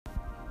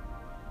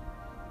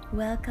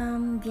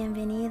Welcome,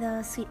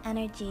 bienvenidos, sweet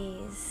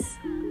energies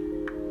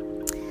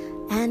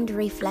and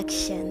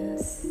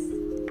reflections.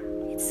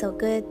 It's so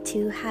good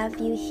to have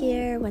you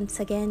here once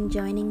again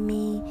joining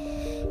me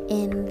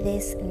in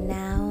this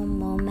now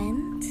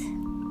moment.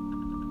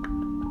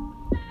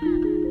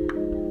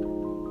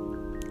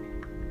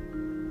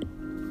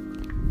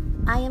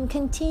 I am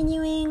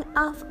continuing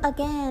off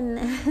again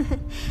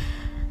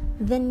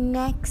the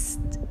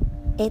next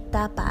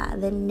etapa,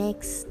 the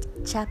next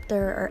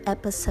chapter or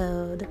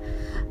episode,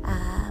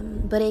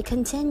 but a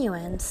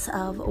continuance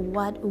of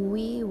what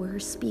we were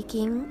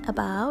speaking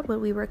about,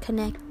 what we were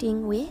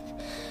connecting with,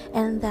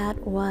 and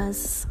that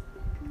was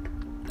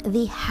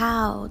the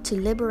how to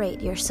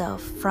liberate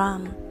yourself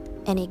from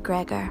an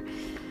egregore.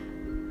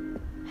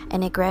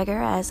 An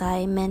egregore, as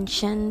I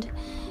mentioned,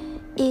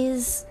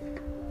 is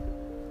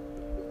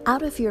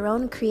out of your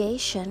own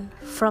creation,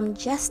 from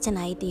just an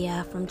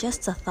idea, from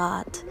just a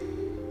thought,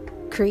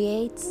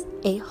 creates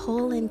a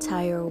whole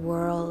entire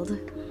world,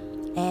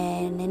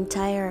 an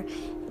entire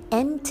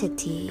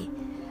entity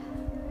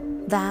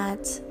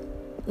that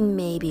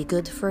may be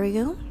good for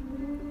you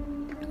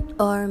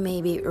or may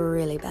be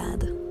really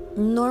bad.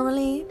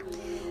 Normally,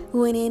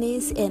 when it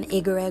is an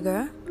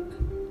egregore,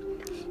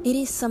 it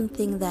is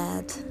something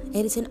that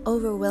it is an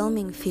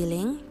overwhelming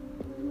feeling,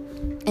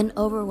 an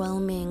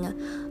overwhelming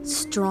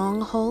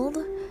stronghold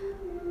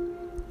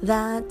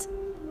that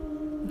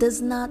does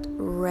not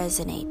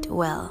resonate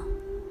well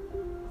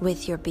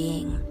with your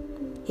being.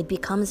 It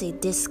becomes a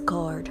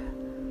discord.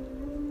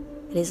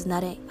 It is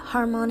not a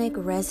harmonic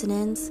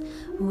resonance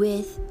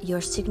with your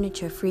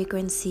signature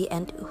frequency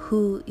and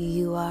who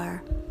you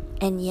are.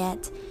 And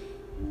yet,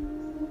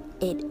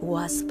 it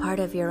was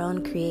part of your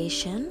own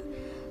creation,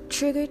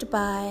 triggered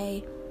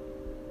by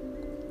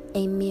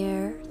a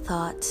mere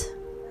thought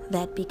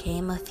that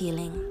became a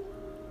feeling.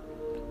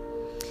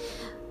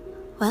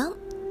 Well,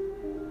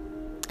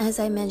 as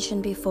I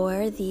mentioned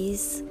before,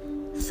 these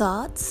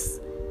thoughts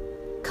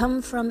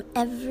come from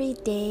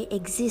everyday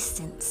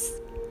existence.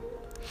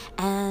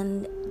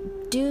 And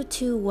due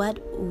to what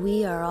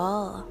we are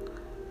all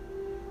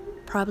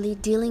probably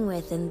dealing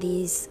with in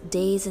these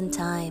days and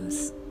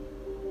times,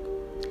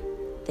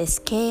 this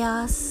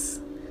chaos,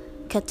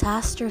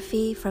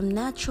 catastrophe, from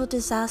natural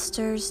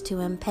disasters to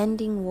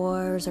impending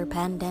wars or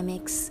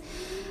pandemics,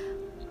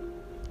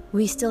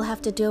 we still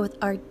have to deal with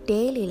our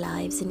daily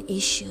lives and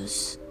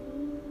issues,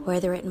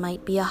 whether it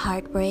might be a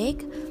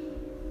heartbreak,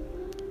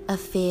 a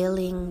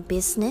failing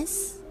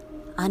business,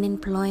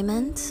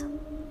 unemployment,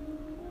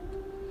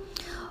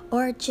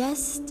 or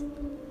just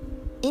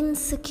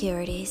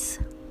insecurities.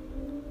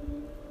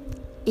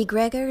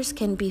 Egregores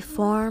can be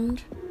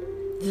formed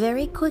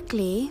very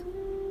quickly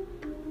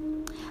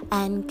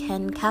and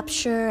can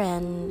capture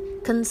and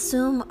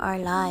consume our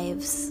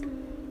lives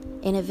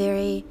in a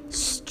very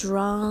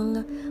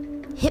strong,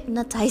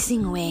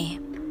 hypnotizing way.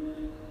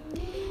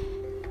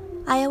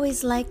 I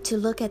always like to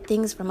look at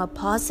things from a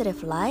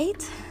positive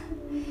light,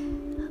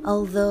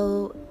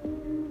 although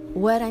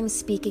what I'm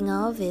speaking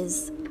of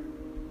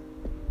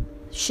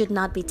should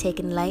not be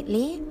taken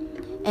lightly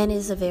and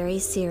is a very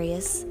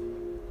serious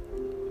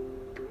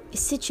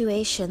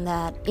situation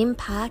that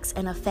impacts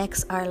and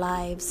affects our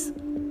lives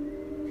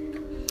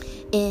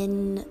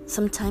in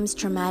sometimes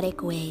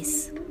traumatic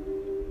ways.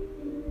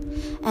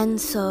 And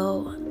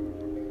so,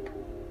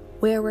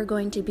 where we're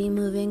going to be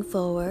moving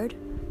forward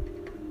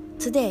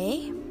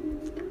today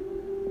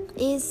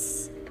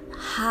is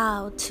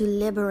how to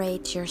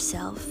liberate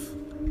yourself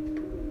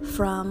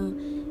from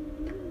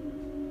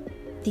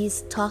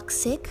these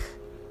toxic,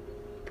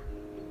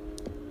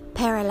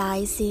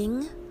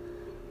 paralyzing,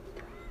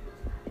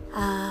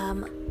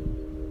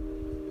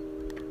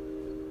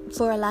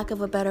 for a lack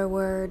of a better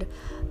word,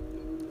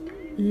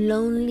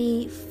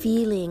 lonely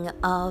feeling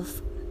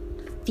of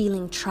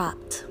feeling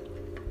trapped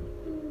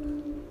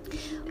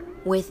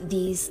with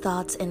these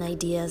thoughts and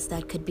ideas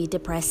that could be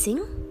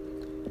depressing,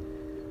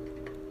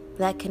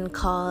 that can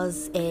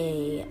cause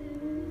a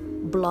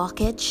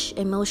blockage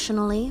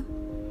emotionally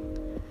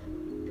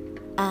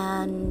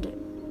and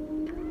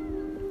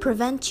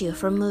prevent you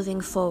from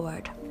moving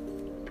forward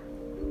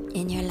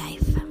in your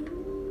life.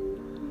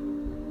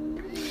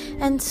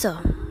 And so,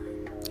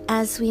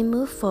 as we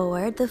move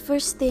forward, the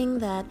first thing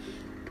that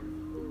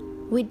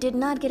we did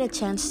not get a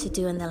chance to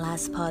do in the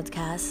last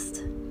podcast,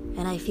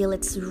 and I feel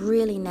it's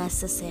really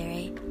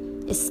necessary,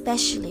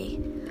 especially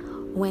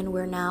when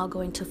we're now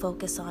going to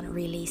focus on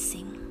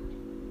releasing,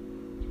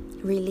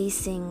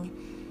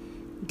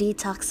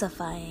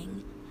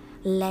 detoxifying,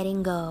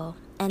 letting go,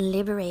 and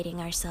liberating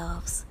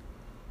ourselves.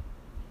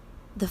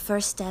 The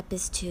first step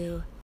is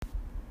to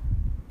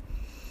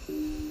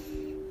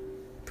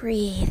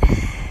breathe.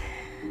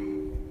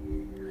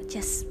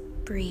 Just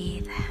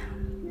breathe.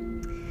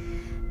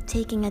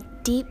 Taking a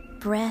deep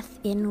breath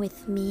in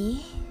with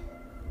me.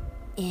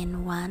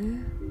 In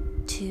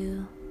 1,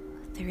 2,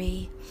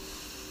 3.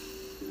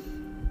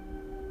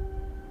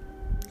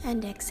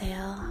 And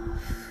exhale.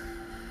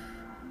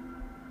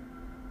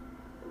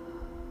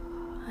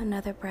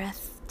 Another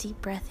breath,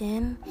 deep breath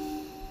in.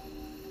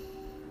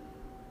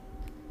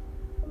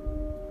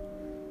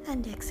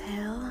 And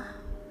exhale.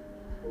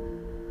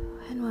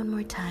 And one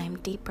more time,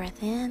 deep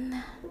breath in.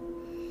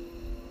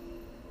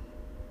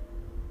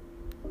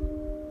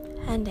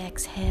 And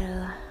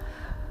exhale.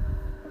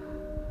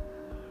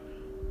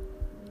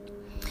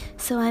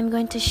 So I'm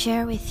going to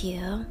share with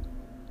you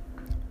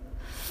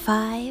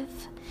 5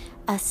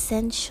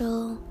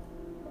 essential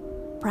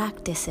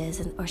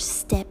practices or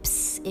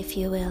steps, if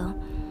you will,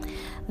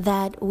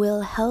 that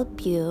will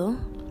help you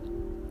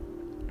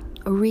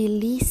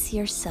release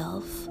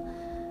yourself,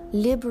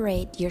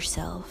 liberate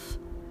yourself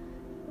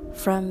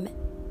from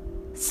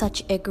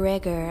such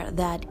egregore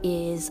that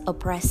is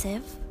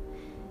oppressive,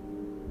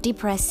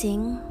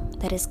 depressing,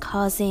 that is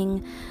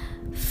causing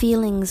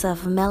feelings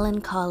of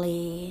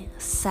melancholy,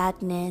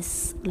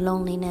 sadness,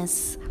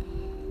 loneliness,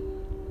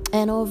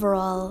 and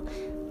overall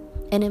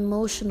an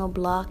emotional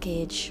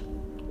blockage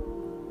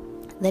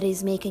that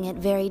is making it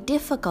very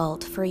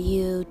difficult for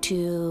you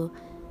to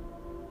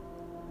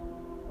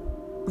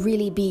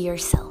really be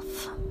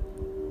yourself.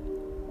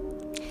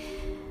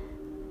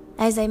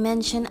 As I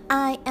mentioned,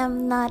 I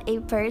am not a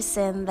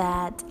person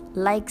that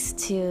likes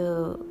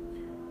to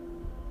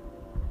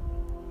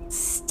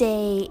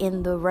stay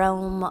in the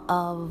realm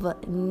of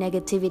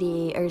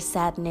negativity or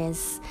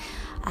sadness,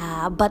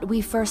 but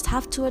we first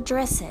have to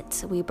address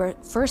it. We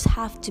first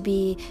have to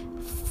be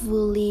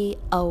fully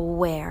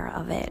aware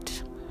of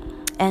it.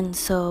 And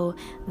so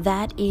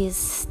that is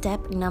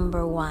step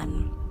number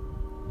 1.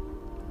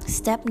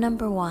 Step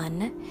number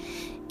 1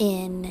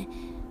 in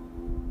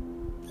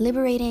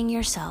liberating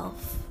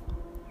yourself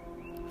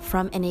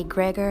from an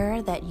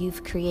egregore that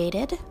you've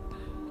created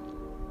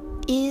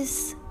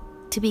is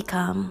to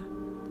become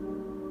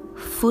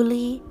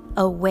fully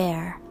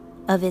aware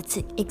of its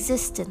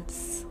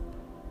existence.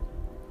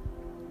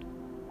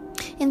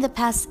 In the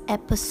past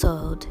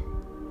episode,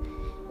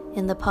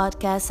 in the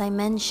podcast, I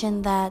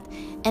mentioned that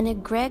an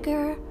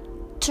egregore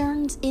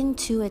turns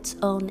into its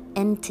own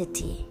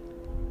entity,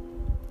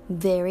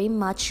 very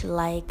much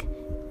like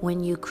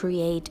when you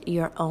create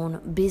your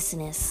own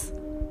business.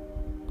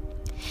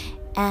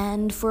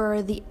 And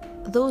for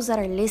those that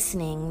are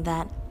listening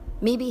that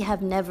maybe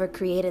have never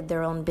created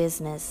their own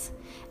business,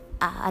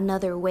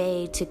 another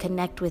way to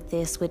connect with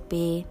this would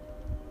be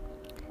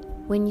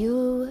when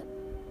you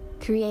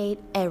create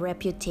a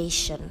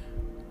reputation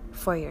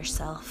for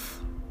yourself.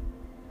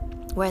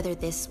 Whether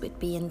this would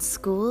be in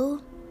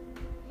school,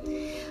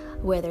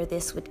 whether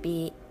this would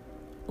be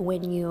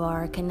when you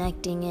are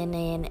connecting in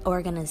an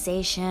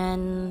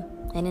organization,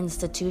 an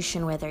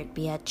institution, whether it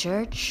be at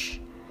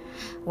church,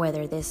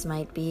 whether this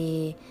might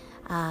be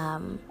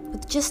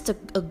with just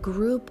a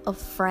group of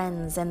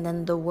friends, and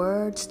then the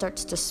word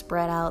starts to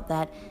spread out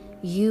that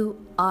you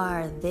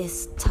are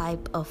this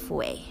type of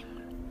way.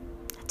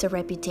 It's a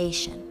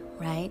reputation,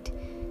 right?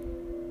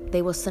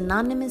 They will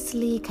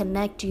synonymously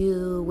connect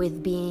you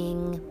with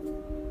being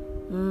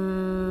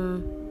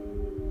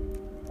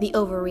the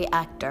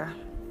overreactor.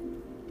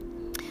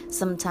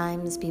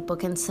 Sometimes people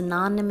can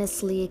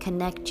synonymously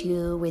connect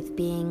you with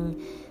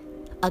being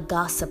a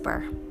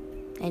gossiper.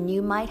 And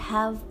you might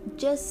have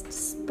just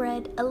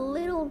spread a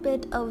little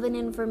bit of an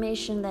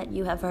information that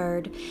you have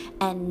heard.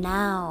 And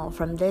now,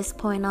 from this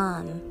point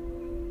on,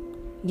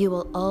 you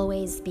will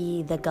always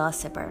be the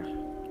gossiper.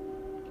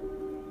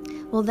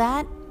 Well,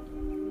 that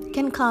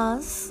can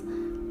cause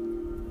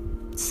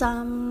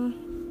some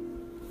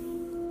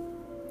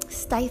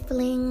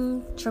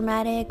stifling,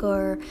 traumatic,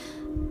 or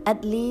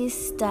at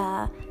least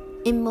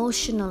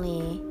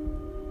emotionally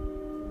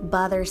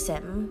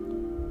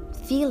bothersome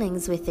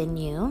feelings within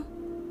you,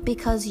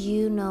 because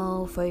you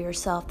know for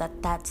yourself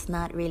that that's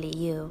not really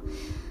you.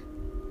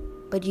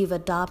 But you've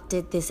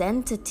adopted this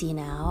entity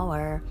now,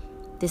 or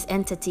this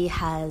entity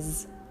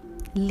has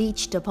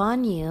leached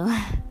upon you.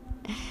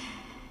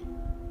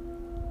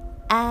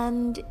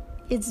 And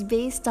it's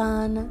based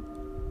on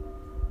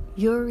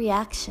your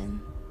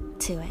reaction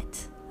to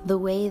it, the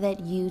way that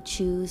you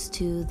choose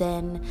to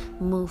then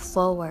move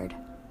forward.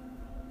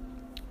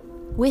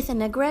 With an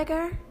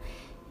egregore,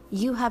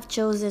 you have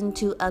chosen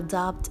to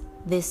adopt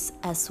this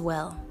as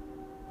well.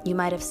 You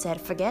might have said,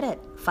 forget it,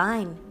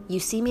 fine. You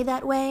see me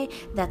that way,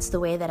 that's the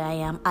way that I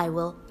am. I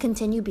will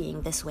continue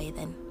being this way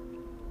then.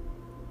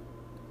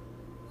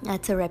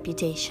 That's a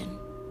reputation.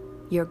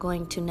 You're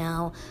going to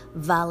now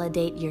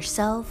validate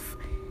yourself,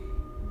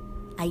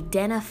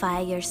 identify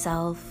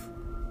yourself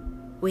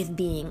with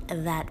being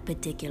that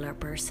particular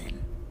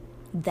person,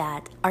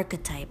 that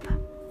archetype,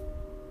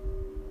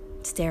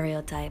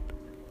 stereotype,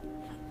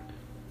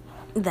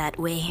 that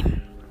way.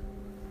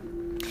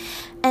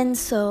 And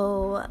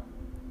so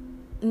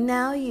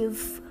now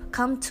you've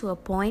come to a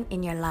point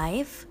in your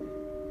life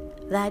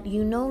that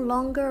you no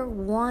longer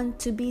want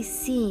to be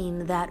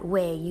seen that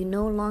way. You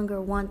no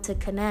longer want to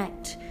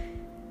connect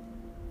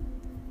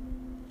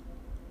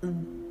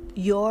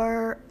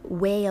your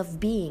way of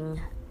being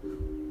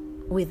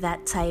with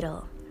that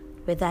title,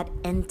 with that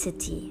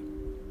entity.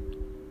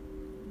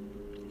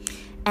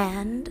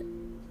 And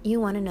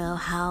you want to know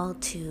how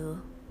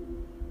to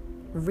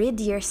rid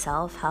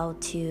yourself, how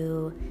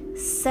to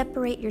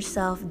separate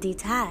yourself,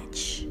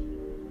 detach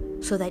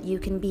so that you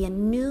can be a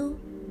new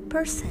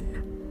person,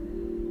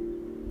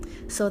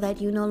 so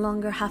that you no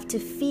longer have to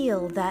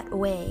feel that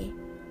way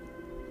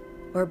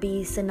or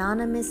be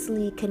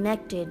synonymously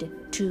connected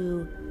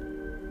to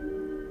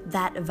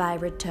that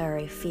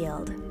vibratory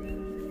field.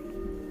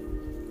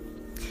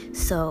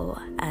 So,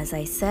 as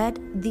I said,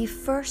 the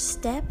first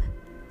step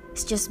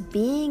is just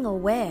being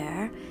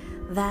aware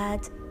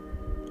that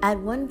at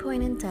one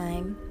point in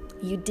time,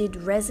 you did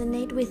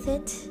resonate with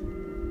it,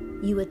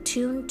 you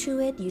attuned to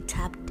it, you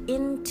tapped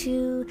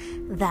into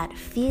that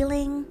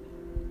feeling,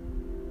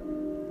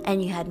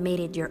 and you had made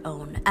it your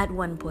own at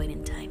one point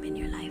in time in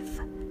your life.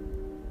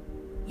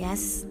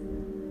 Yes?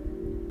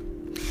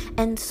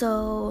 And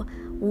so,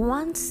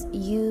 once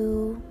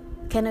you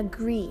can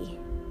agree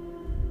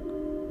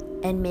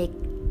and make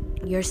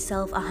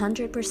yourself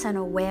 100%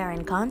 aware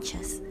and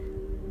conscious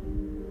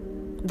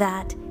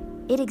that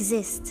it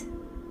exists,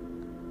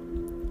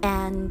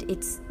 and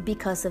it's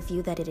because of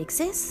you that it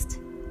exists,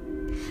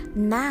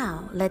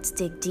 now let's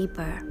dig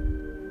deeper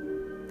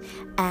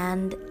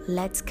and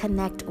let's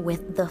connect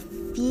with the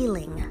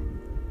feeling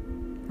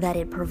that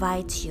it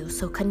provides you.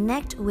 So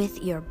connect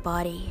with your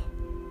body.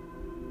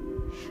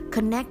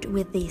 Connect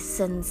with the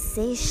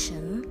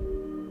sensation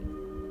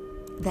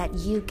that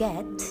you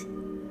get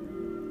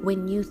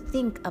when you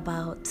think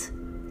about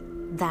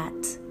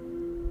that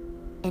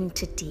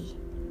entity,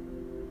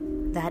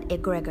 that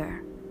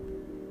egregore.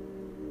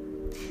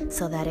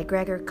 So that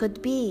egregore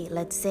could be,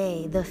 let's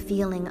say, the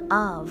feeling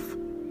of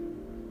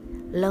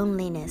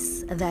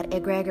loneliness. That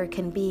egregore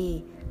can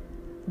be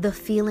the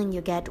feeling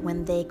you get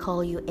when they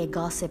call you a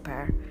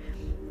gossiper.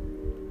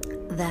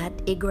 That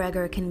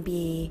egregore can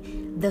be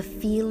the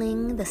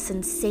feeling, the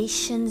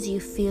sensations you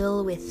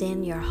feel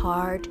within your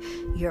heart,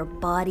 your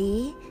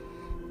body.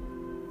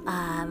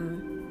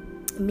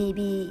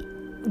 Maybe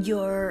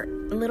your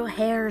little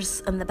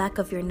hairs on the back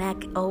of your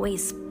neck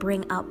always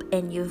spring up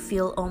and you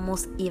feel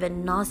almost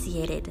even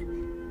nauseated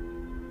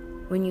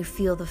when you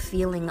feel the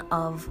feeling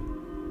of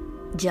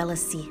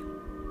jealousy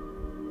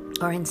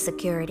or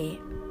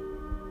insecurity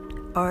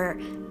or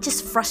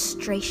just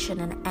frustration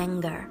and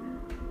anger.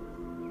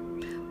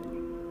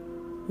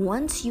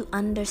 Once you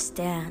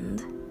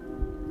understand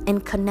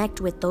and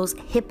connect with those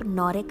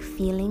hypnotic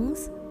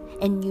feelings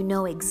and you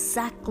know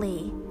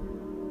exactly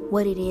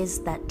what it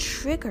is that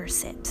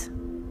triggers it,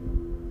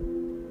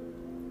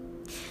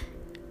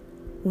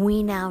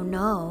 we now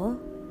know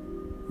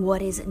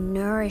what is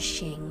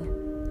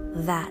nourishing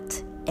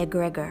that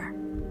egregore.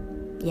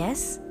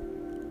 Yes?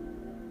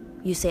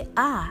 You say,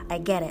 I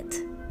get it.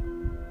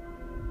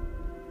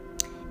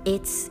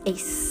 It's a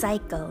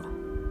cycle.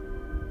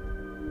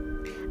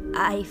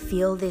 I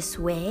feel this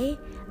way.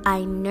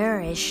 I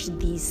nourish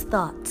these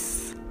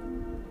thoughts.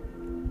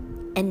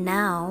 And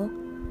now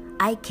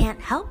I can't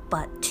help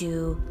but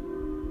to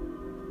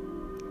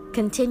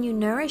continue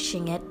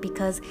nourishing it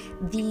because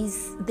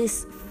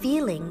this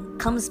feeling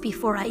comes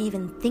before I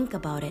even think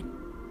about it.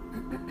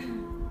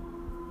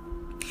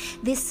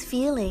 This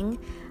feeling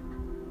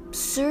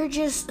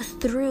surges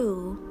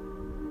through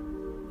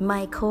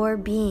my core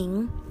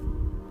being.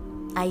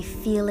 I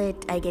feel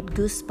it, I get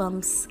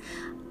goosebumps,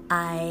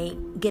 I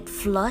get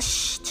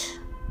flushed,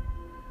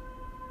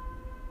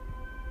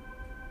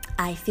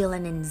 I feel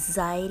an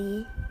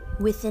anxiety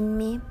within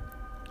me.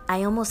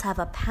 I almost have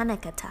a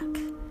panic attack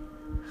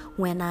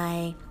when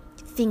I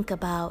think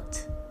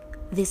about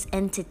this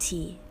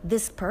entity,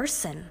 this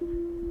person,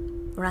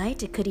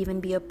 right? It could even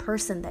be a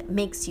person that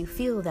makes you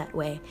feel that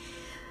way.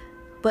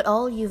 But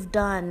all you've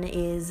done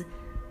is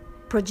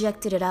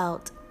projected it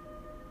out.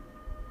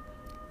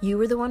 You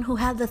were the one who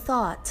had the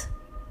thought.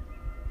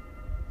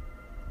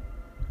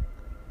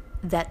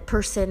 That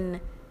person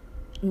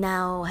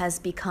now has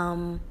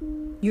become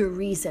your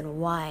reason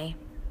why.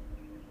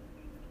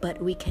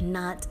 But we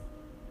cannot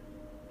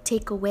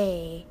take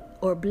away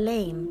or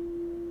blame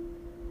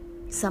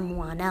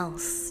someone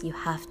else. You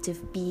have to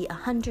be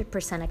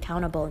 100%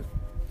 accountable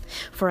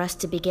for us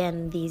to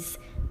begin these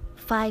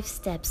 5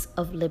 steps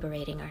of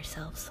liberating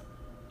ourselves.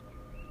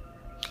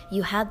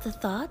 You had the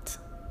thought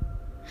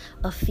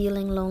of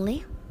feeling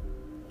lonely.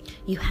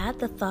 You had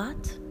the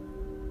thought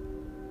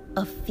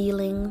of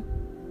feeling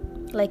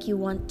like you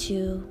want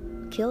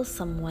to kill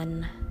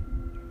someone.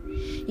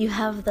 You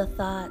have the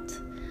thought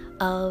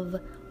of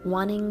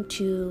wanting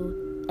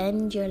to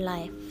end your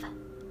life.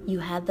 You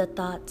had the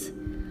thought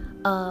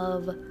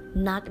of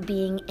not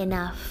being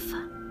enough.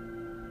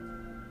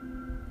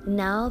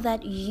 Now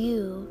that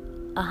you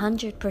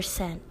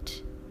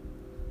 100%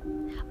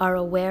 are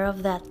aware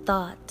of that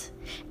thought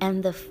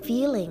and the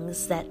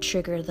feelings that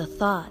trigger the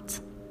thought,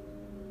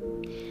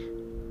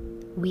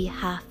 we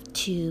have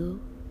to,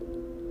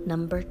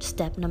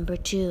 step number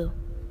 2,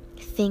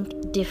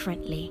 think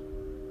differently.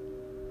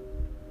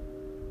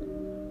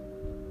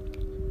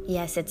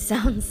 Yes, it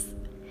sounds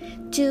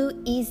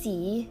too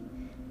easy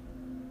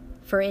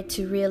for it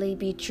to really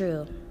be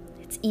true.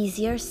 It's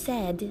easier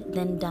said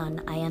than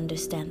done. I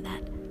understand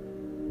that.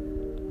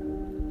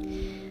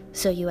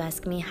 So you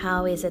ask me,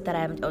 how is it that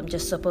I'm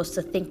just supposed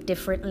to think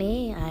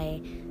differently?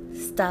 I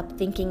stop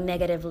thinking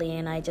negatively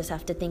and I just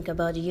have to think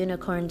about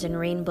unicorns and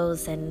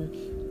rainbows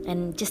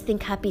and just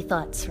think happy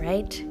thoughts,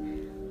 right?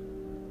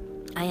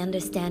 I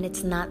understand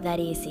it's not that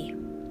easy.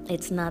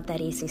 It's not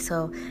that easy.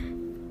 So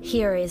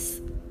here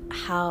is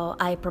how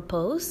I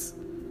propose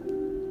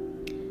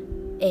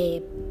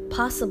a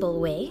possible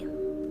way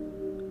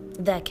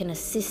that can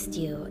assist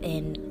you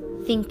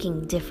in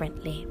thinking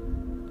differently.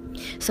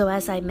 So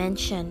as I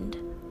mentioned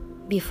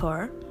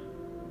before,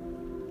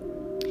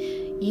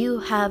 you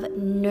have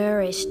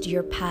nourished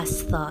your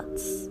past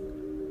thoughts.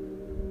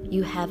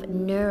 You have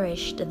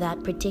nourished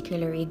that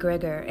particular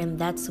egregore, and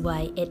that's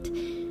why it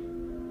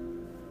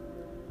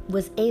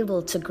was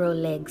able to grow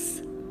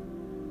legs.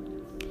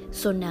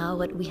 So now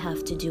what we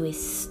have to do is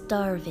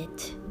starve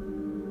it.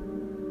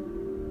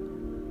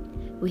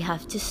 We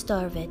have to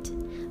starve it.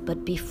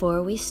 But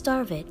before we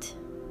starve it,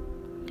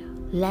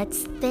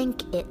 let's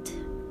thank it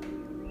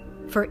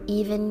for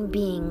even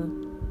being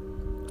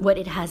what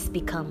it has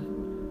become.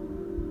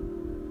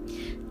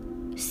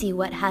 See,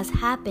 what has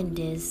happened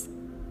is,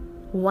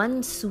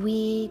 once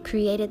we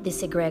created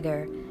this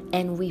egregore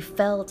and we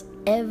felt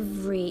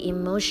every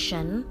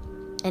emotion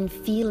and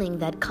feeling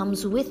that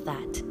comes with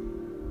that,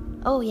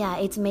 oh yeah,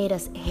 it's made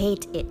us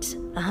hate it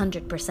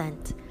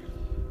 100%.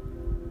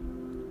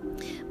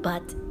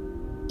 But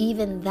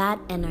even that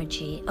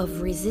energy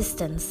of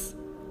resistance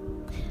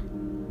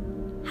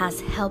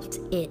has helped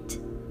it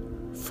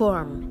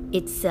form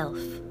itself.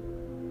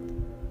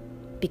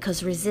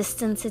 Because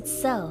resistance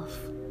itself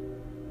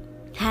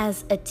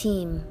has a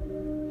team.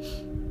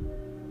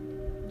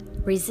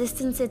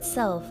 Resistance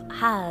itself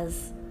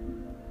has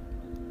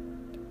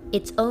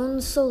its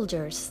own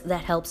soldiers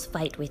that helps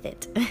fight with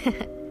it.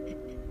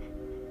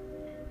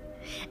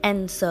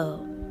 And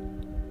so,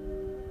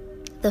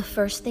 the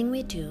first thing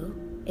we do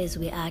is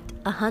we act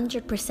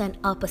 100%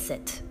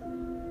 opposite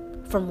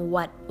from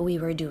what we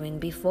were doing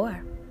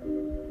before.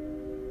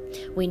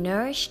 We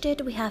nourished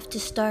it, we have to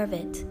starve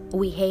it.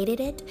 We hated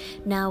it,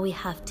 now we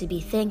have to be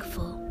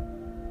thankful.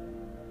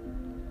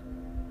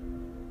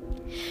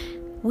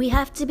 We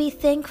have to be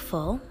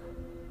thankful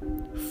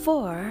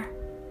for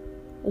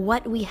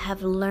what we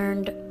have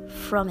learned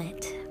from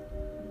it.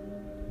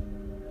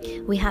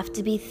 We have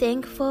to be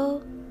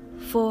thankful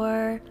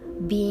for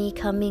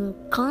becoming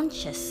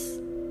conscious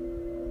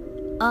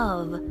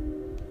of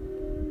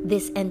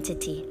this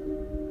entity.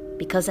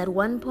 Because at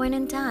one point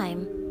in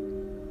time,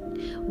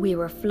 we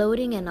were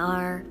floating in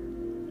our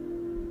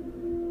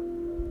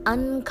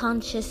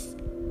unconscious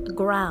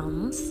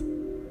grounds.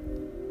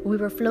 We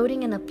were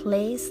floating in a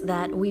place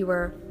that we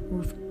were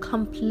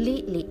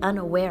completely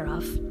unaware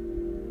of.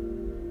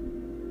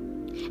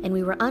 And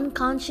we were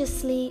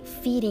unconsciously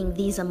feeding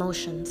these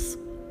emotions.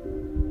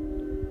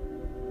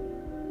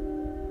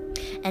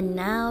 And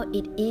now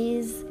it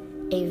is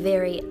a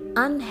very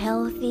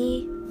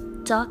unhealthy,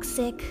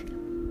 toxic,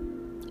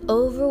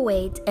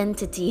 overweight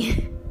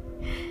entity.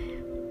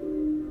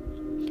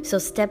 So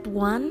step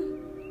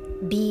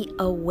 1, be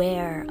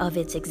aware of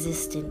its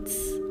existence.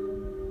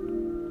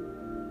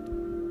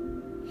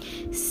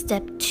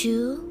 Step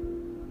 2,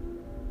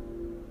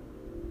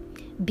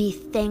 be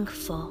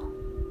thankful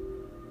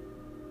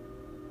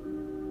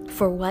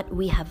for what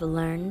we have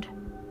learned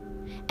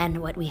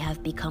and what we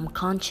have become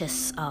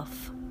conscious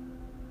of.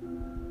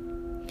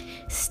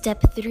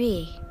 Step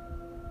 3,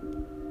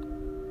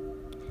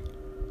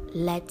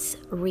 let's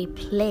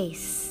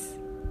replace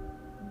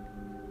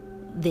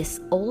this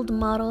old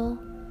model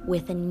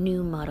with a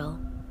new model.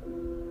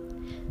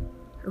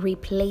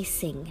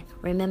 Replacing.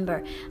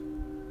 Remember,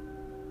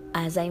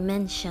 as I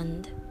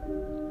mentioned,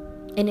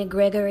 an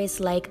egregore is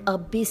like a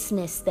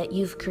business that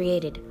you've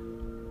created.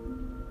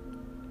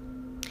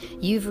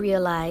 You've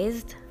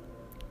realized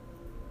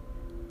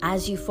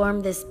as you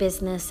form this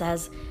business,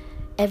 as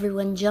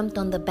everyone jumped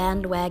on the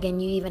bandwagon,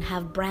 you even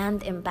have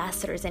brand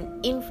ambassadors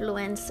and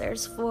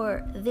influencers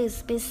for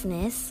this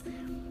business.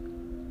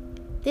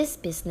 This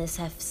business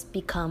has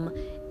become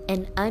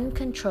an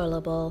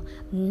uncontrollable,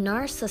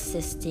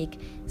 narcissistic,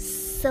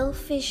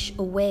 selfish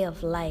way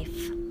of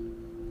life.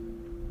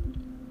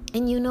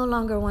 And you no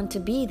longer want to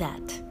be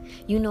that.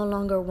 You no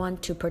longer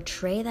want to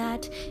portray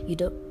that. You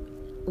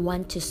don't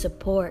want to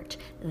support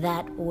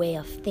that way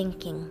of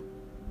thinking.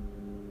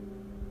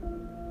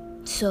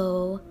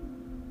 So,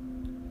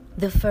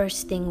 the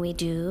first thing we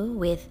do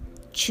with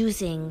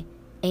choosing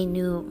a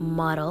new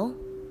model,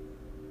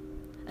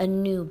 a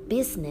new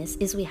business,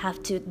 is we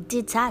have to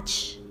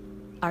detach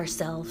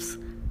ourselves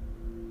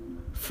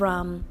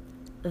from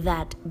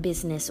that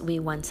business we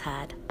once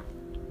had.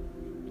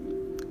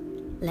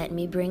 Let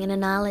me bring an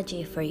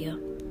analogy for you.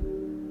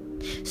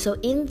 So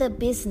in the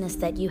business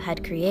that you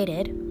had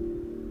created,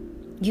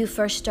 you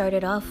first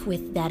started off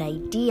with that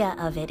idea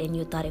of it and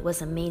you thought it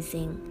was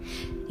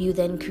amazing. You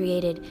then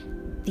created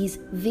these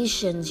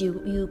visions.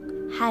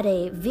 You had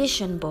a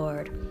vision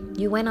board.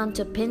 You went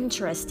onto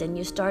Pinterest and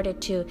you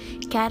started to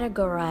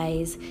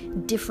categorize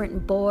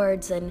different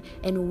boards and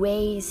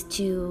ways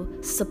to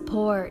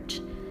support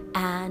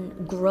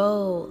and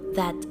grow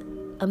that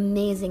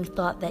amazing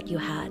thought that you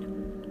had.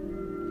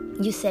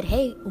 You said,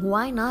 hey,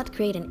 why not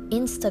create an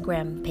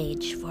Instagram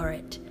page for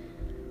it?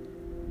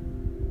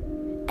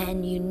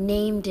 And you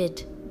named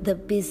it the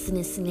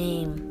business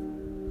name.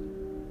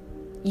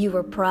 You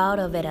were proud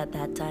of it at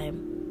that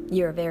time.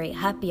 You were very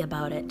happy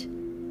about it.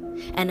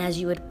 And as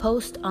you would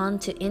post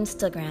onto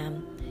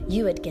Instagram,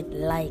 you would get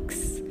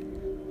likes.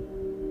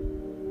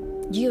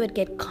 You would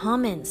get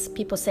comments,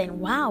 people saying,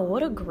 wow,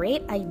 what a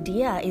great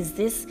idea. Is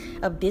this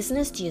a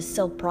business? Do you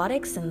sell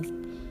products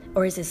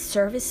or is it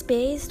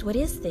service-based? What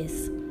is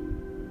this?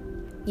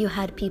 You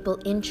had people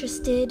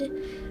interested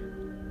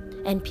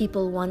and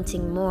people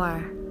wanting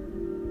more.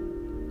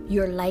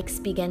 Your likes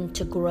began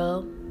to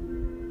grow.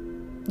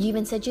 You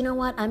even said, you know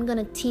what, I'm going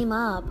to team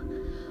up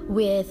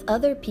with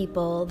other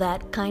people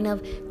that kind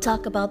of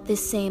talk about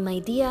this same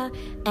idea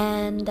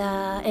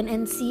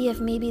and see if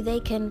maybe they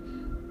can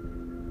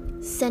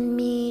send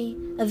me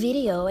a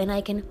video and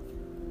I can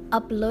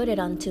upload it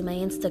onto my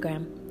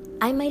Instagram.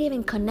 I might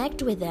even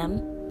connect with them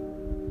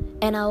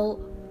and I'll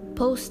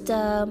post,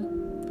 a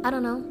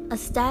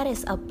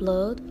status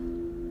upload.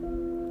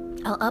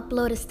 I'll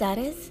upload a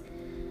status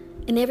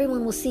and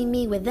everyone will see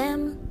me with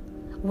them.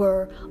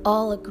 We're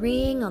all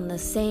agreeing on the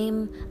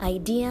same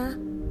idea,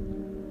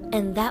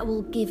 and that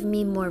will give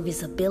me more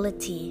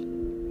visibility.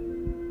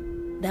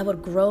 That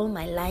would grow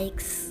my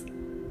likes.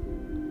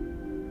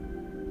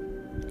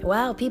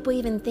 Wow, people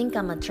even think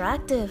I'm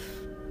attractive.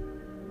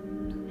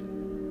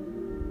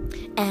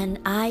 And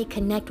I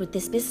connect with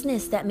this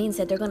business. That means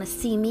that they're going to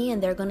see me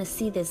and they're going to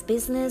see this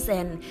business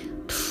and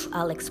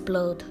I'll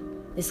explode.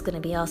 It's going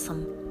to be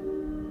awesome.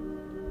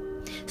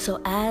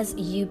 So as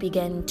you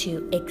begin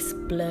to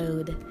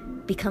explode,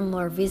 become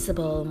more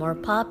visible, more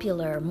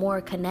popular, more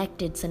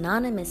connected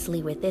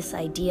synonymously with this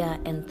idea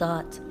and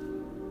thought,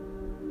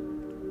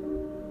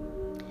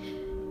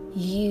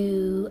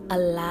 you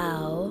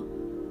allow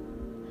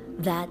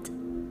that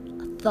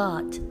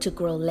thought to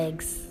grow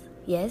legs.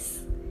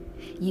 Yes?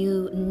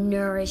 You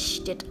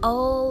nourished it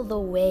all the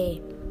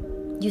way.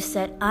 You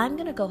said, I'm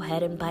going to go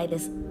ahead and buy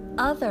this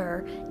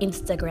other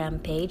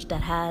Instagram page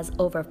that has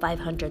over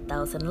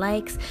 500,000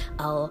 likes.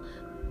 I'll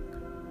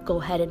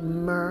go ahead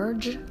and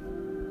merge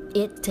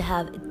it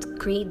to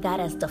create that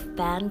as the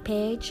fan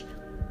page.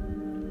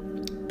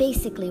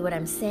 Basically what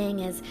I'm saying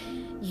is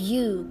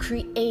you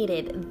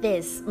created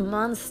this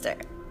monster.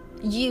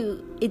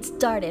 It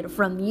started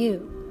from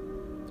you,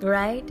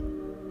 right?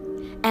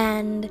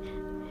 And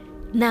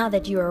now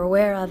that you're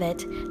aware of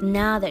it,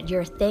 now that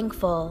you're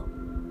thankful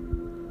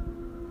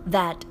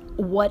that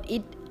what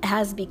it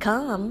has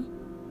become,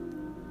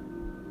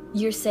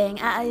 you're saying,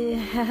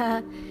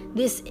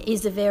 this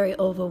is very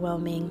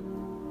overwhelming.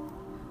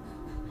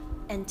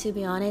 And to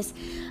be honest,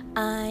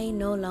 I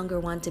no longer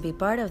want to be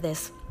part of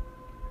this.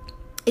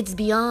 It's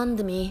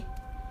beyond me.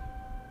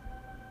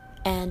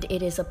 And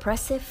it is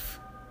oppressive.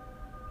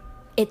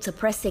 It's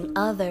oppressing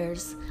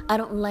others. I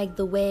don't like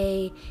the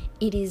way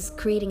it is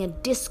creating a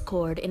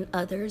discord in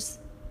others.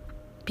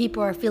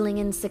 People are feeling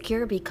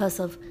insecure because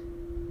of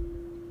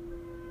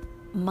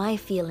my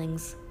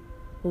feelings,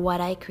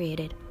 what I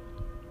created.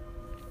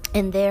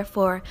 And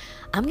therefore,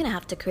 I'm going to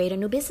have to create a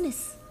new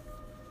business.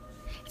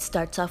 It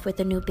starts off with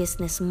a new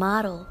business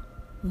motto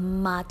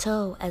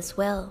as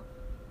well.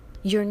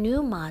 Your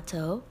new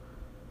motto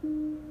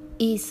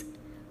is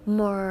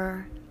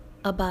more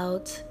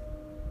about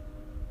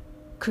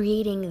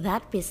creating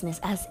that business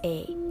as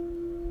a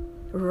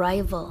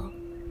rival,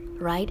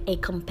 right? A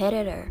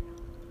competitor.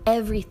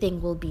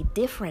 Everything will be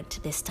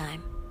different this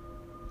time.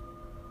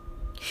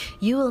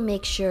 You will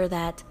make sure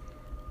that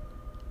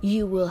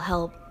you will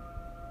help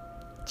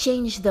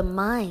change the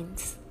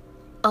minds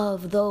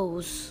of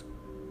those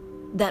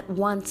that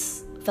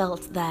once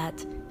felt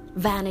that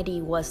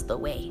vanity was the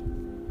way,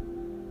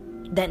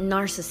 that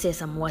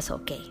narcissism was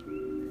okay.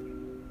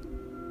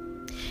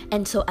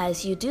 And so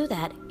as you do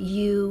that,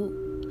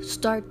 you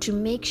start to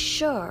make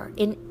sure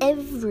in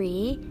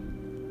every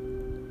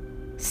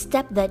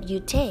step that you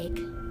take,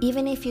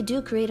 even if you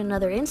do create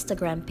another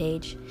Instagram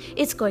page,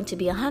 it's going to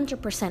be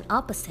 100%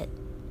 opposite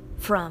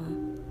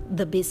from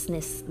the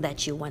business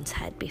that you once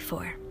had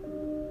before.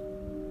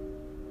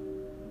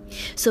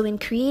 So in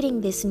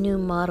creating this new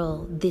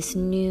model, this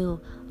new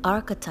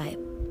archetype,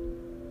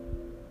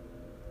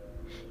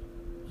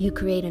 you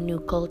create a new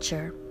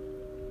culture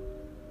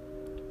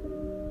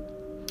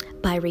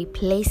by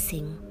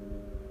replacing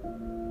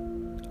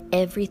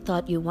every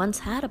thought you once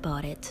had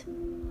about it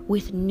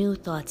with new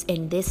thoughts.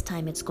 And this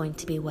time it's going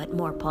to be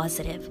more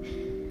positive.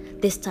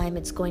 This time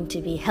it's going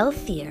to be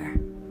healthier.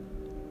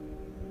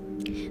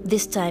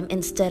 This time,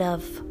 instead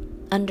of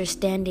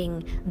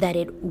understanding that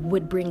it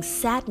would bring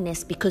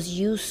sadness because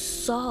you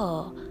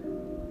saw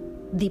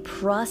the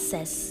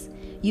process,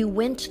 you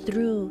went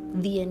through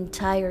the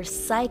entire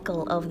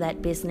cycle of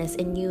that business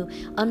and you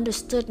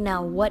understood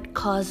now what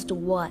caused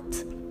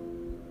what.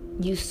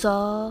 You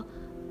saw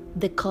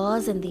the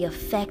cause and the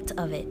effect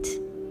of it.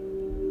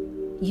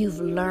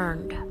 You've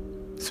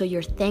learned, so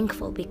you're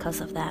thankful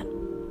because of that.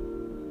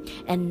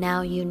 And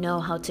now you know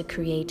how to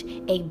create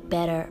a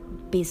better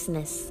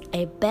business,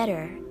 a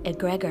better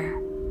egregore.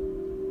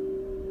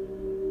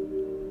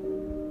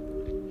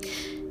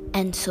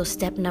 And so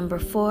step number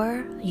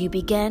 4, you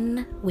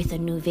begin with a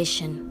new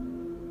vision.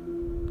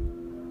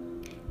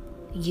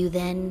 You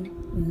then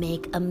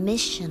make a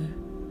mission.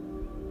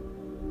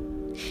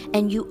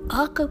 And you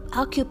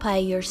occupy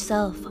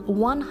yourself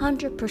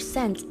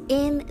 100%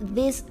 in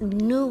this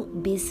new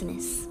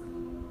business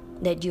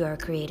that you are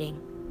creating.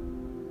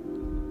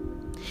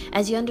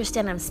 As you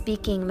understand, I'm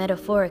speaking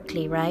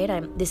metaphorically, right?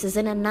 This is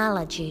an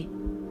analogy.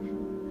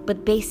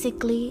 But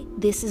basically,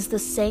 this is the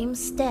same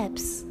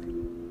steps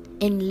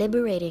in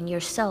liberating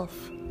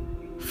yourself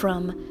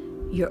from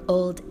your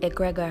old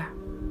egregore.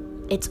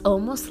 It's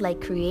almost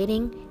like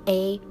creating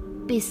a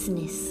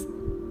business.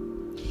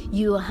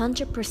 You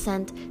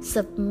 100%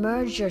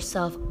 submerge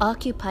yourself,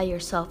 occupy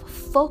yourself,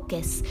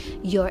 focus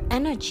your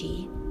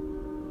energy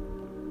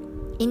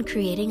in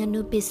creating a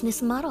new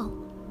business model.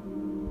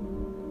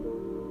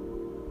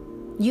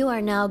 You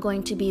are now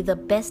going to be the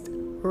best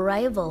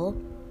rival,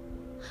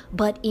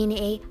 but in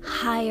a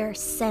higher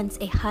sense,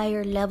 a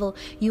higher level.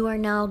 You are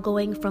now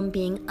going from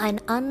being an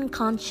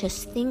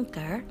unconscious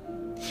thinker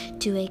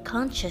to a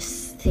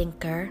conscious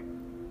thinker.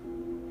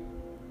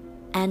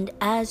 And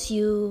as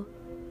you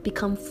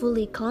become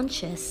fully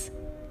conscious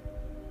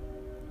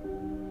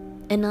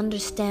and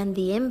understand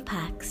the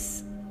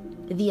impacts,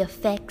 the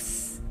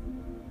effects,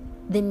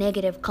 the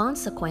negative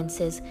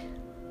consequences,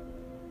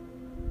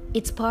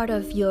 it's part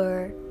of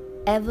your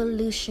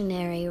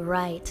evolutionary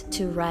right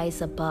to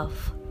rise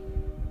above.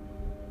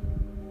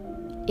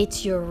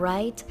 It's your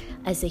right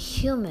as a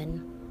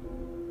human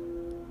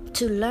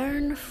to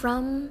learn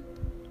from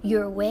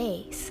your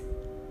ways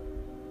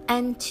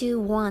and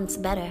to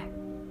want better,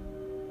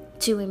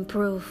 to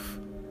improve.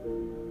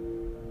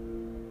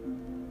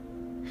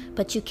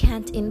 But you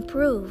can't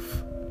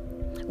improve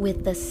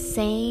with the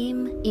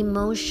same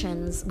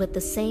emotions, with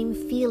the same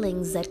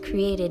feelings that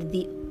created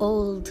the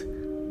old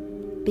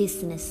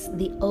business,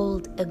 the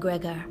old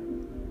egregore.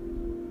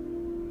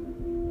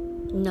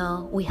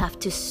 No, we have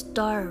to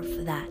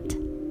starve that.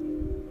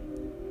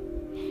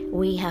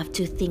 We have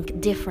to think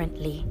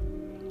differently.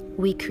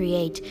 We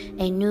create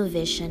a new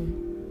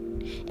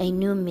vision, a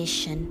new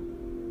mission,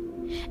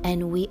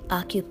 and we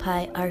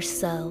occupy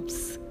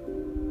ourselves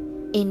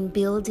in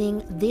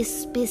building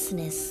this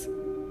business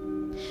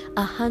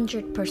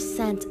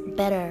 100%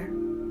 better,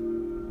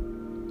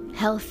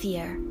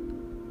 healthier,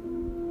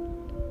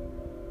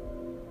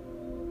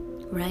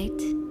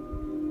 right?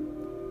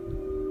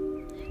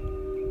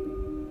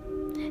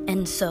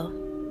 And so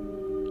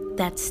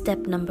that's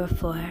step number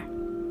 4.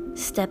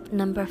 Step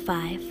number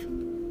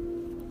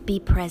 5, be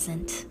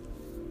present.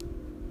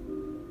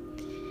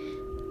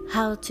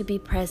 How to be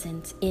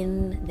present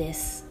in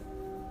this?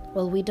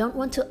 Well, we don't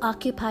want to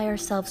occupy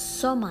ourselves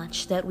so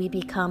much that we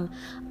become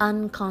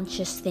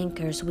unconscious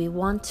thinkers. We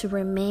want to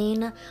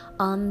remain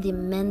on the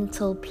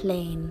mental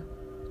plane,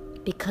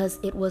 because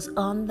it was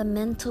on the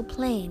mental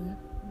plane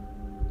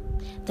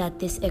that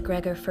this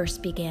egregore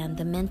first began.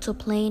 The mental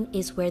plane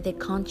is where the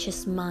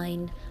conscious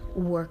mind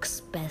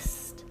works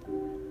best.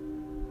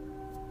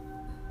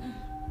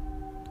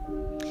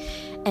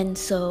 And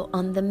so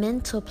on the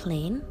mental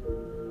plane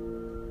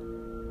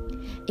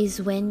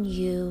is when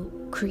you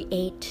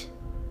create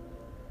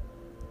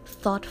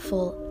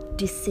thoughtful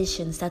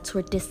decisions. That's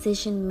where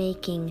decision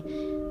making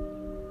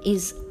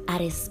is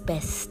at its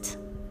best.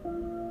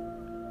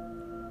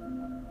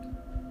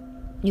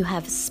 You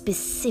have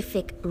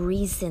specific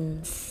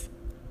reasons.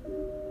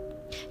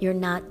 You're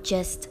not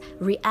just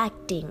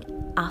reacting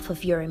off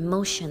of your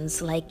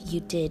emotions like you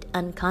did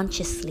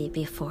unconsciously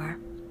before.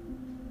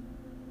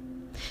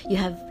 You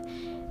have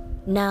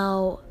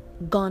now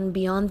gone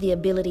beyond the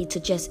ability to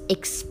just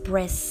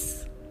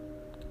express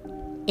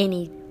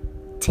any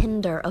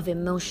tinder of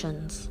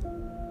emotions.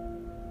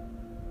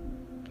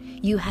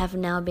 You have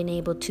now been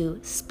able to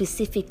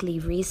specifically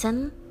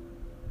reason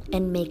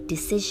and make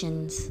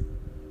decisions.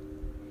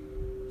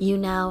 You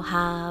now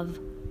have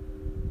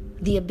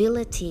the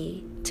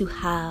ability to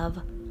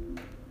have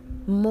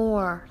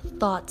more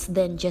thoughts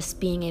than just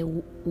being a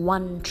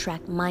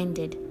one-track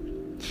minded.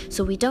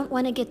 So we don't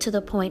want to get to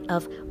the point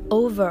of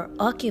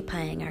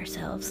over-occupying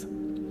ourselves.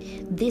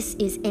 This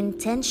is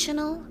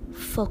intentional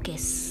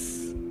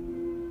focus.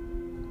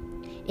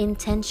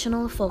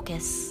 Intentional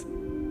focus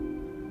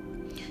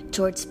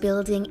towards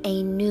building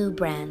a new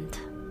brand,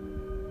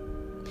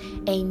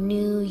 a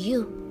new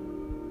you.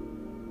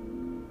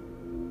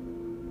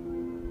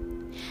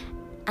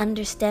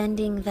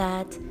 Understanding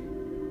that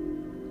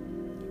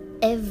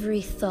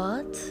every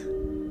thought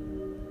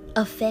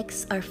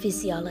affects our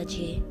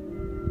physiology.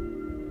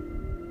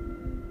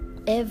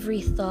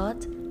 Every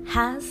thought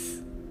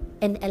has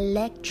an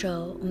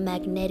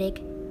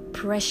electromagnetic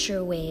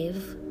pressure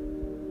wave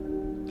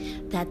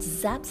that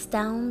zaps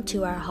down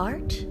to our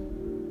heart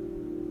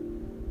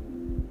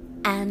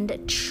and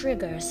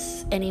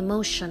triggers an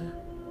emotion.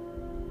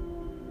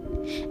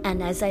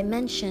 And as I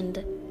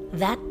mentioned,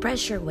 that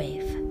pressure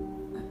wave,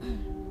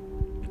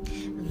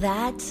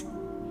 that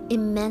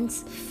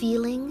immense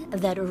feeling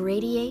that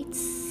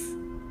radiates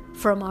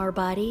from our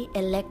body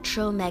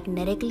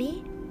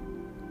electromagnetically,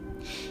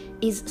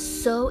 is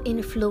so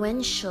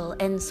influential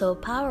and so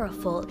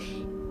powerful.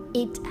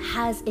 It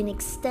has an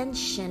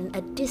extension,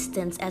 a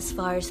distance as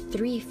far as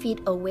 3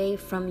 feet away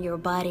from your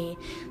body.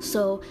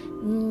 So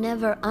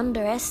never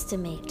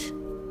underestimate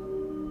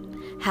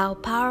how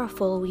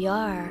powerful we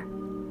are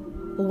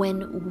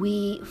when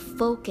we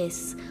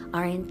focus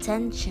our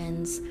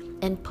intentions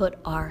and put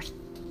our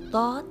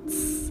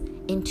thoughts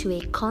into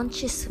a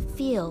conscious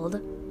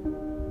field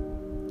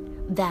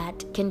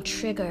that can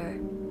trigger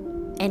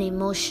an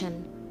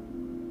emotion.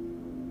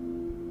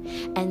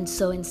 And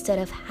so instead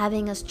of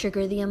having us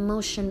trigger the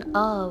emotion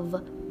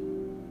of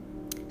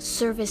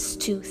service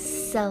to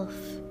self,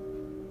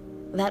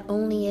 that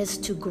only is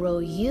to grow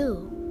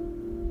you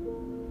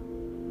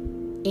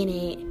in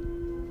a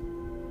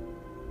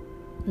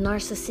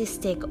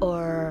narcissistic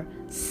or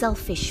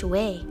selfish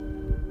way.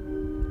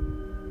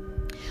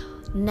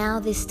 Now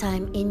this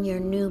time in your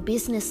new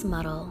business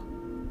model,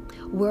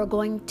 we're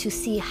going to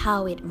see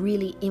how it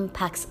really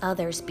impacts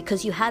others,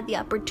 because you had the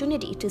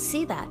opportunity to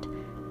see that.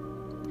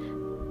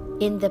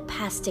 In the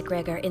past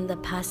egregore, in the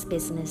past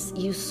business,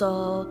 you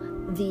saw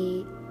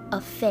the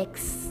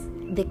effects,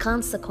 the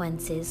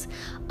consequences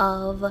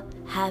of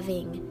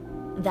having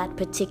that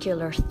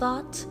particular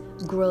thought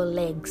grow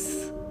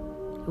legs,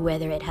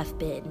 whether it have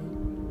been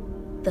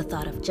the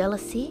thought of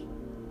jealousy,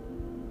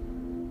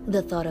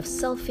 the thought of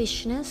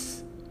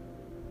selfishness,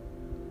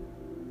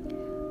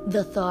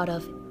 the thought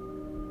of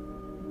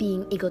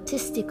being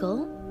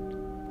egotistical,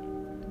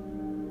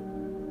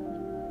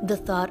 the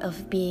thought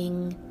of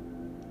being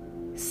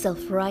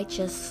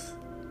self-righteous.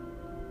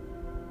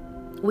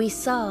 We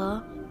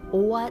saw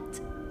what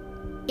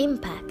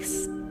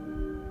impacts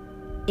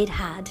it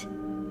had,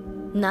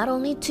 not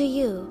only to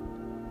you,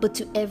 but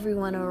to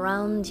everyone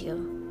around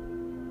you.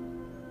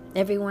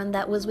 Everyone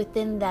that was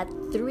within that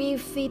 3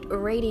 feet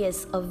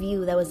radius of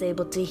you, that was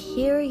able to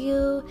hear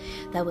you,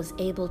 that was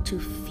able to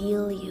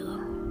feel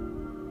you.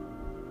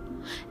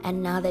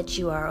 And now that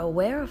you are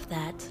aware of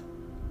that,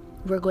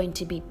 we're going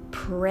to be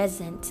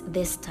present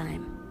this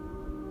time.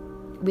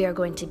 We are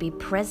going to be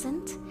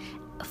present,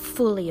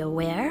 fully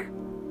aware,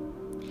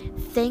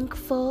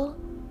 thankful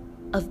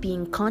of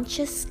being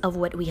conscious of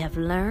what we have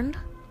learned.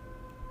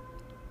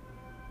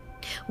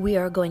 We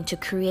are going to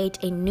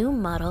create a new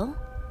model,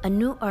 a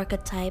new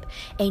archetype,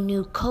 a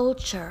new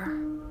culture.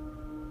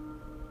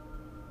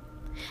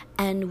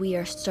 And we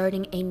are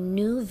starting a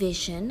new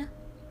vision,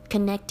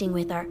 connecting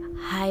with our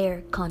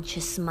higher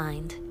conscious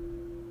mind.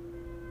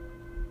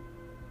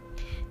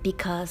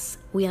 Because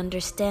we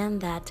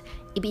understand that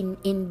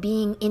in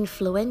being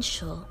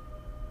influential,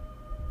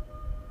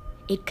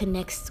 it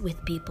connects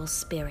with people's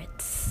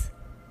spirits.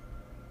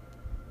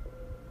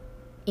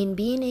 In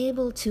being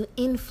able to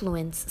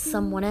influence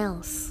someone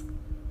else,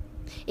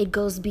 it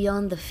goes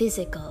beyond the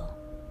physical.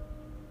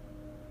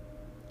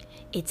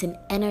 It's an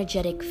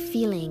energetic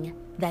feeling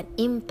that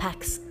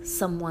impacts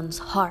someone's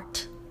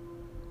heart.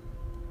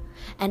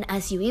 And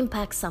as you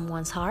impact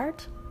someone's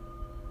heart,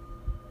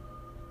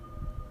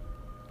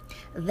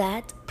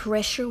 that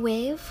pressure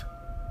wave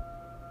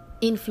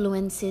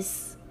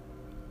influences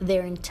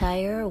their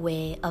entire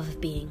way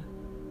of being.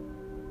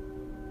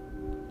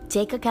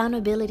 Take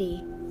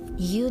accountability.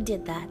 You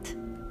did that.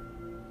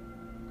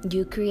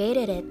 You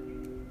created it.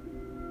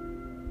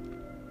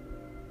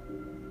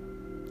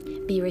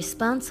 Be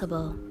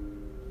responsible.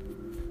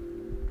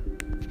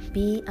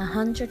 Be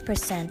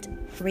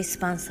 100%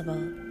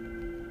 responsible.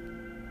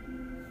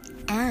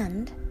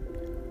 And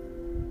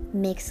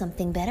make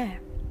something better.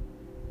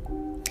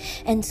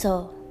 And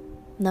so,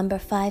 number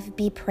 5,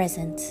 be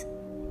present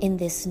in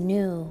this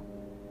new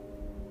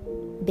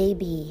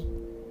baby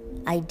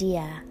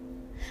idea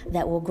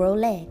that will grow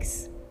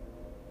legs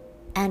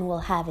and will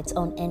have its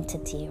own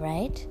entity,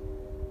 right?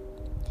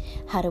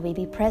 How do we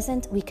be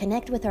present? We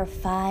connect with our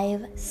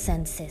 5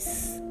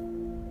 senses.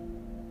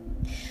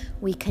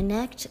 We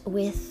connect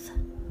with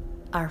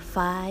our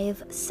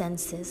 5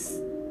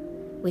 senses,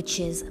 which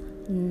is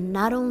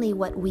not only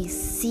what we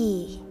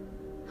see,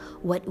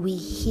 what we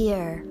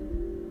hear,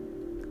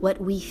 what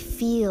we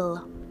feel,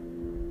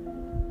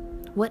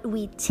 what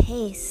we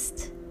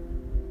taste,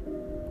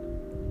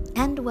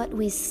 and what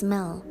we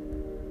smell.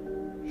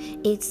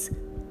 It's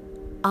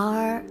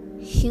our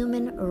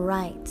human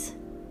right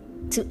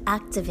to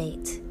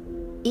activate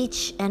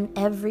each and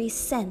every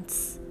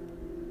sense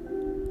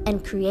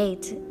and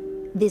create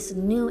this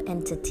new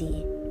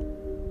entity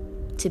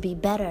to be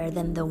better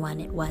than the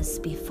one it was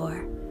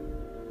before.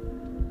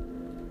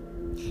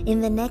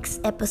 In the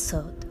next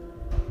episode,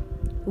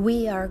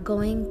 we are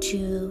going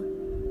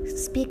to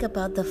speak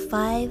about the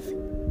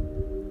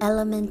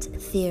 5-element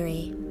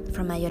theory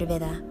from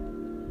Ayurveda.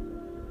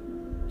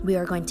 We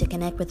are going to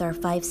connect with our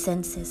 5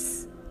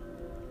 senses.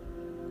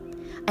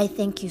 I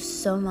thank you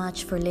so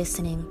much for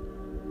listening.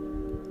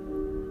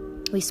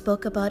 We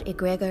spoke about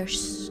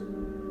egregores.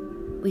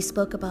 We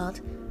spoke about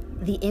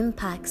the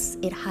impacts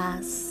it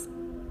has,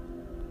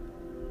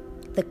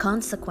 the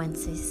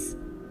consequences.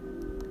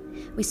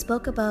 We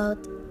spoke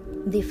about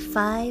the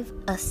 5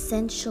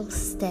 essential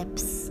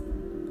steps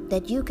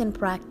that you can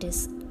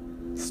practice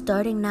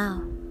starting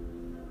now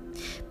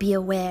Be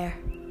aware,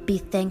 be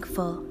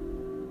thankful,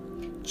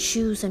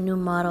 choose a new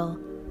model,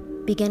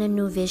 begin a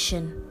new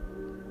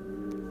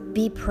vision,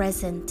 be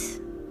present.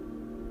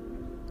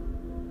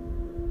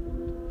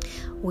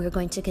 We're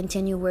going to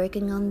continue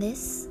working on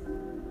this.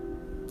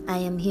 I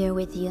am here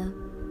with you.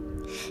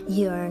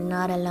 You are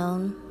not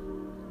alone,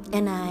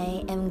 and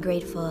I am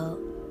grateful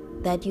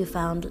that you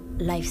found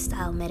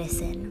lifestyle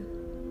medicine.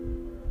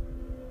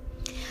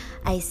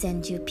 I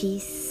send you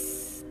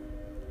peace,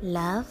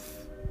 love,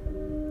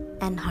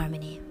 and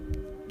harmony.